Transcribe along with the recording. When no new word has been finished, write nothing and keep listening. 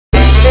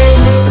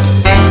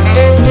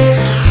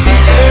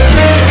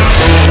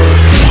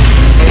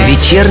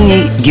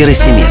Вечерний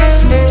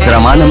Герасимец с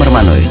Романом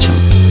Романовичем.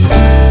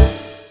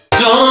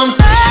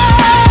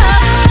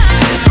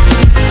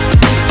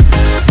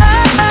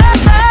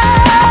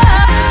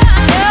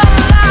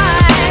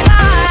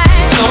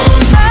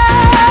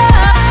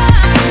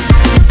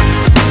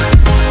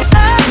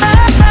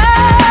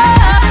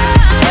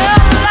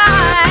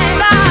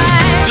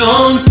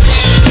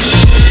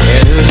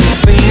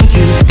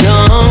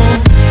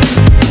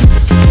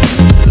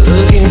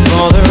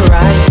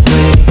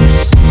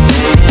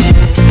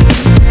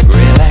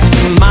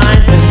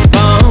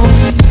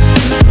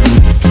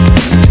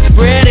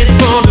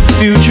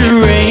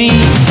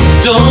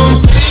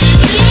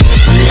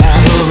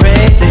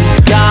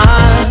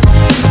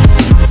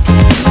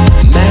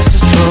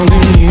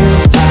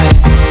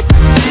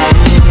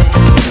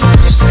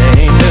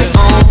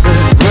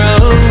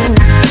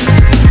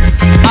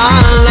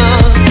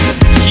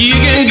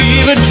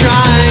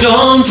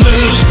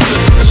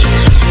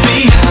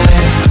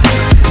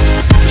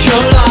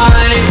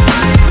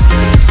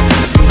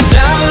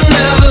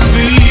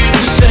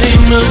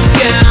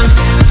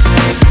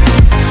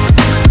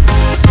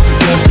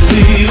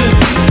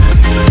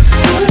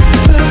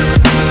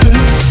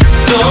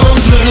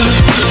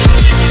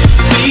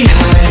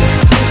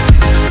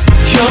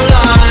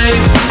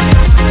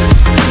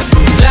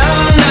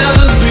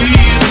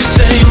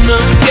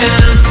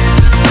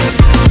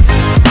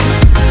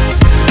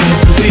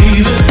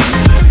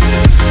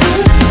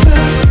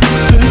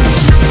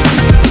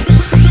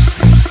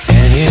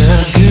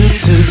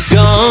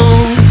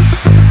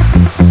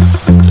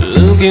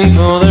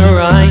 For the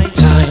right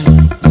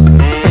time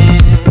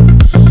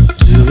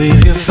to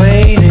leave your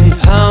fading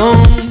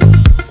home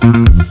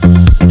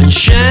and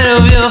shed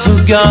of your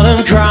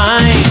forgotten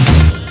crime.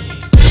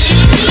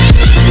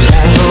 You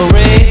have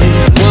already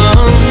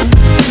won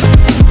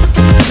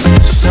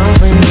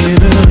something you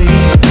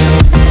believe in.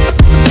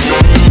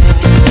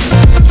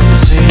 You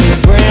see a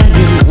brand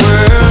new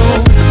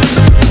world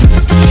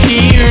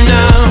here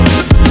now,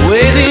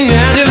 waiting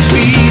at your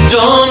feet.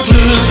 Don't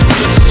look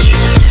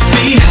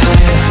behind.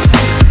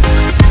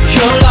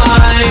 Your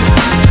life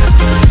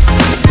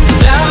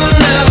will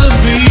never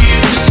be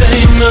the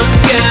same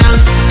again.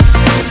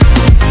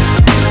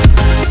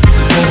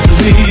 Can't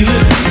believe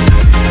it.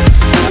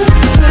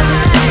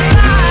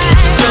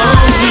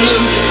 Don't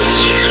look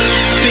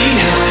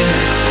behind.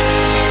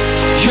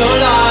 Your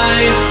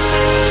life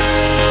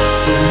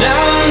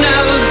will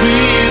never be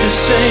the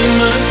same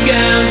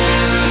again.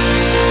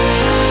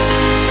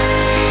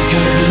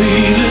 Can't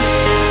believe it.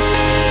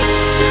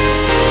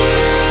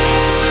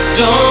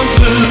 Don't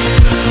look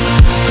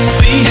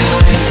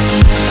behind.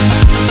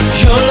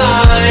 Your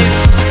life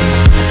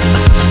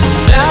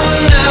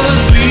will never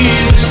be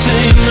the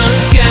same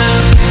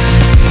again.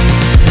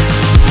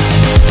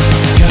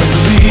 Can't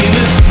believe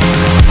it.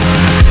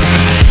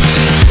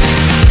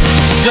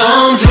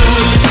 Don't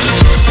look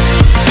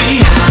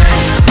behind.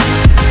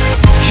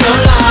 Your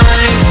life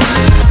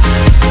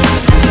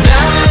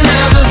will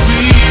never be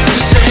the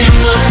same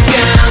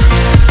again.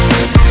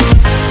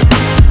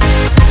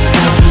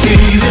 Can't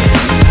believe it.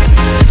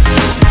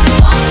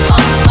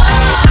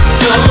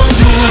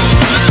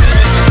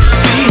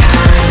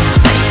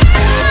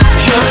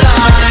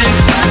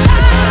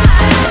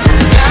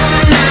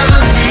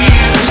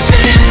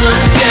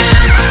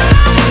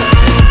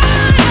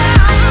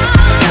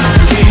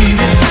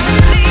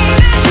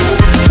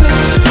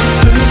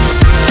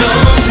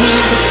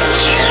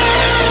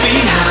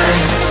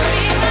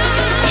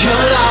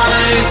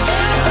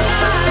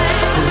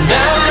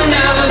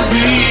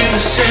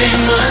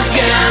 Same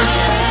again.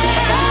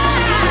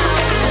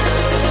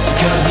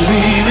 Can't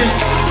believe it.